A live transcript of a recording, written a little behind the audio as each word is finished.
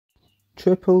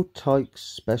Triple Tykes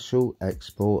Special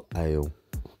Export Ale.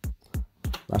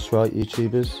 That's right,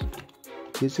 YouTubers.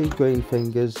 Gizzy Green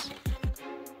Fingers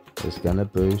is gonna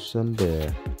brew some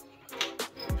beer.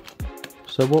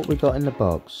 So what we got in the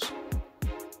box?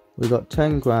 We got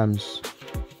 10 grams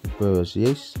of brewer's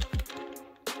yeast.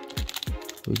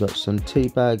 We got some tea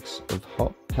bags of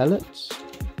hot pellets,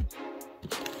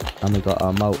 and we got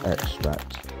our malt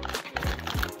extract,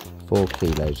 4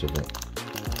 kilos of it.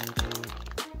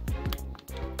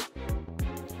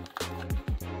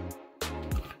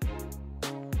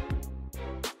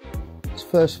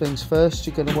 First things first,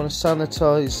 you're going to want to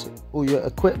sanitize all your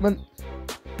equipment.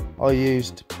 I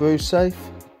used BrewSafe,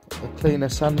 a cleaner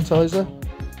sanitizer,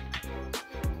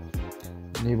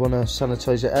 and you want to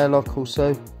sanitize your airlock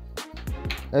also.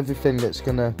 Everything that's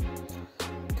could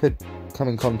come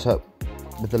in contact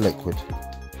with the liquid.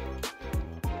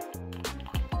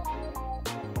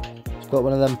 It's got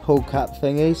one of them pull cap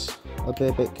thingies. I'll be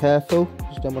a bit careful,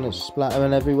 just don't want it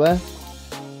splattering everywhere.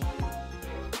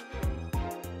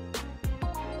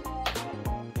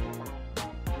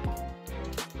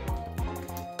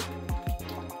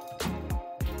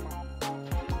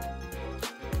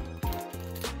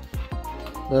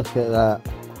 Look at that.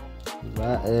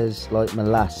 That is like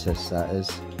molasses, that is.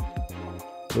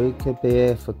 We could be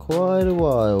here for quite a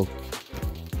while.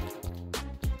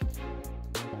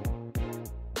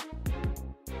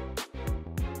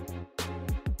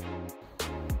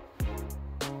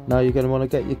 Now you're going to want to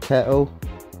get your kettle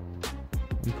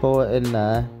and pour it in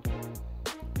there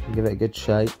and give it a good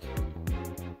shake,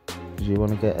 because you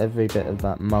want to get every bit of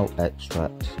that malt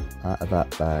extract out of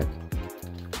that bag.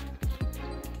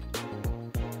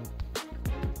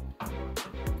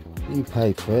 You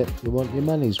pay for it, you want your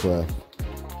money's worth.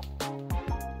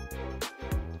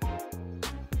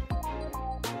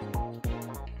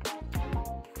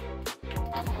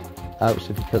 Helps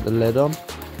if you put the lid on.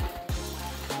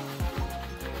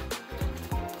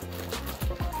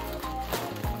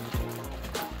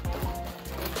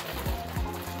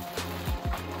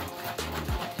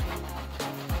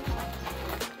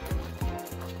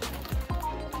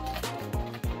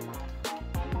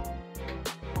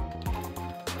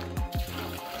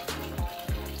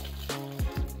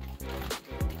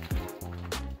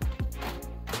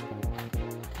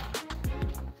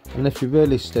 And if you're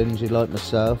really stingy like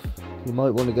myself, you might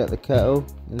want to get the kettle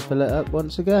and fill it up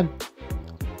once again.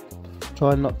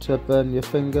 Try not to burn your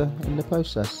finger in the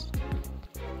process.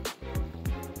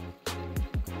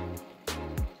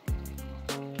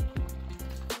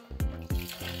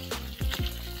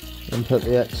 Then put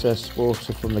the excess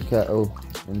water from the kettle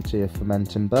into your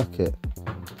fermenting bucket.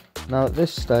 Now at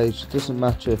this stage, it doesn't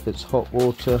matter if it's hot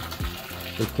water,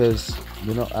 because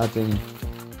you're not adding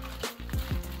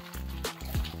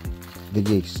the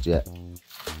yeast yet.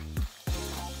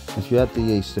 If you add the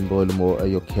yeast in boiling water,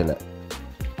 you'll kill it.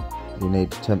 You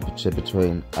need a temperature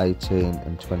between 18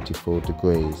 and 24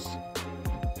 degrees.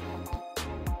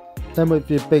 Then with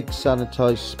your big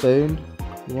sanitised spoon,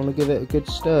 you want to give it a good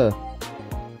stir.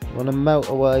 You want to melt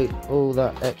away all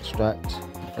that extract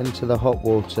into the hot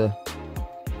water.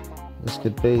 This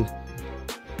could be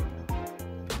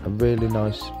a really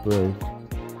nice brew.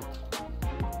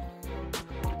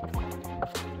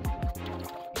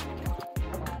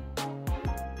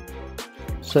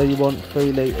 So you want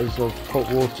 3 litres of hot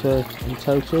water in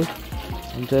total.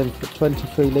 I'm doing for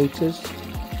 23 litres.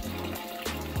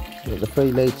 But the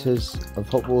 3 litres of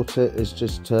hot water is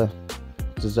just to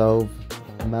dissolve,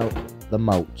 melt the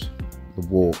malt, the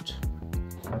wort.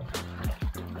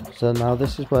 So now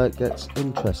this is where it gets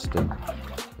interesting.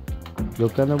 You're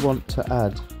going to want to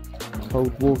add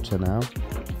cold water now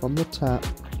from the tap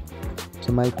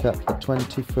to make up the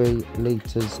 23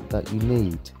 litres that you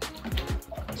need.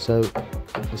 So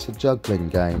it's a juggling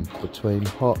game between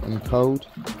hot and cold,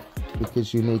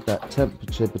 because you need that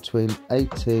temperature between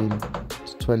 18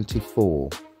 to 24.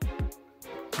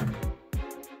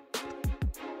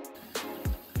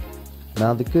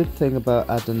 Now the good thing about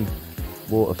adding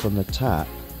water from the tap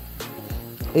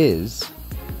is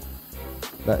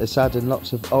that it's adding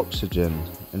lots of oxygen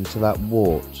into that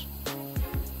wort.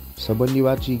 So when you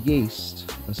add your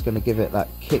yeast, it's going to give it that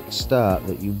kick start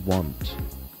that you want.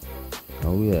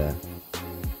 Oh yeah.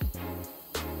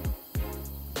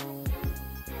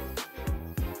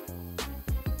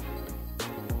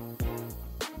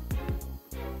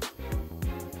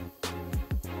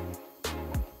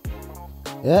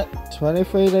 Yeah,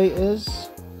 23 litres.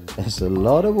 It's a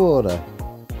lot of water.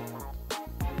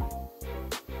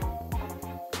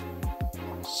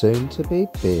 Soon to be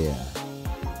beer.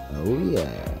 Oh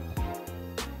yeah.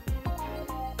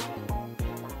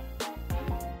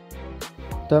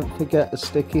 don't forget a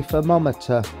sticky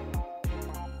thermometer,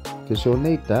 because you'll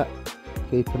need that.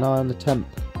 Keep an eye on the temp.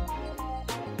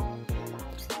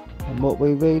 And what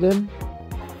we reading?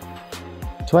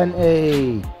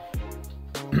 20.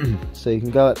 So you can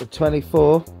go up to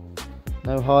 24,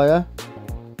 no higher.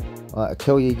 Right, to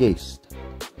kill your yeast.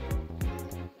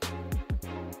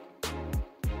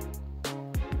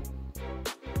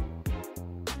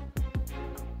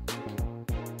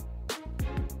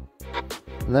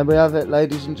 And there we have it,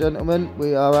 ladies and gentlemen.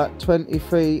 We are at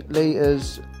 23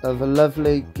 litres of a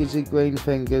lovely Gizzy Green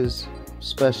Fingers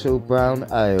special brown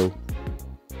ale.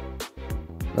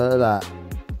 Look at that.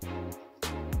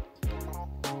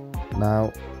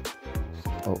 Now,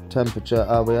 what temperature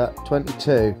are we at?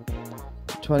 22.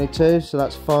 22, so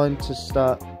that's fine to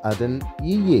start adding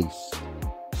your yeast.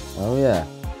 Oh yeah.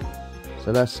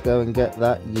 So let's go and get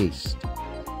that yeast.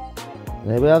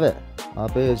 There we have it. Our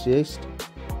beer's yeast.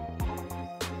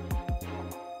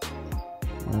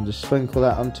 And just sprinkle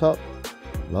that on top,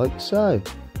 like so.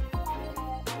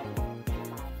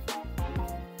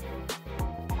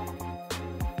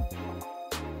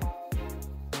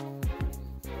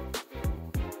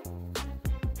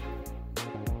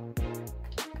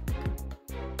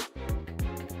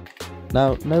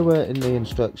 Now, nowhere in the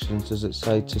instructions does it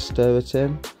say to stir it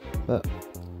in, but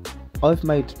I've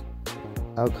made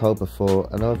alcohol before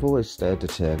and I've always stirred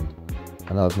it in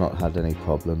and I've not had any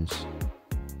problems.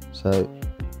 So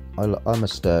I'm a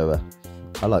stirrer.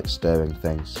 I like stirring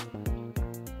things.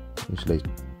 Usually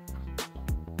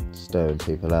stirring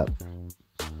people up.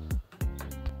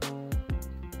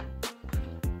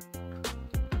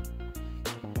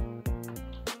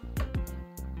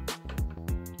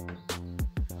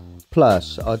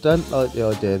 Plus, I don't like the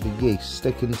idea of the yeast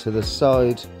sticking to the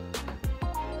side.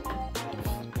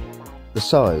 The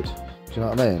side. Do you know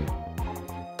what I mean?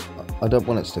 I don't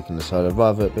want it sticking to the side. I'd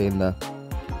rather it be in the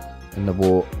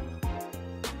wort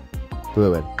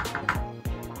brewing.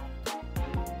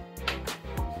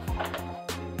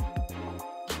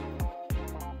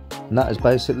 And that is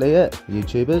basically it,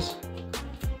 YouTubers.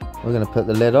 We're going to put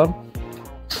the lid on.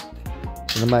 I'm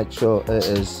going to make sure it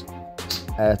is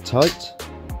airtight.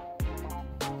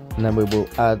 And then we will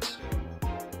add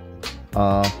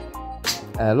our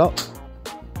airlock.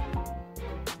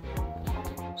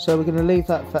 So we're going to leave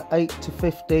that for 8 to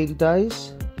 15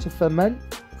 days to ferment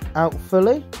out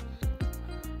fully.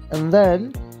 And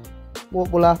then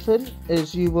what will happen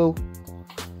is you will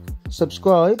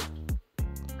subscribe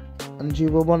and you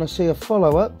will want to see a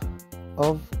follow-up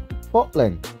of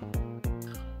bottling.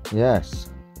 Yes,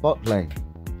 bottling.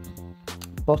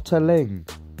 Bottling.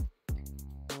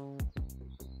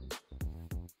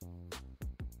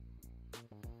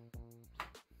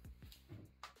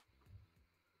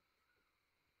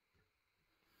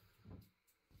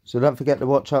 So don't forget to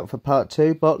watch out for part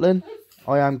 2, bottling.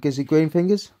 I am Gizzy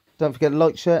Greenfingers. Don't forget to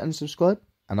like, share and subscribe.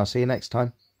 And I'll see you next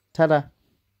time. Ta-da!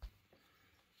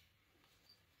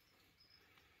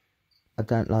 I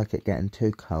don't like it getting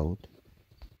too cold.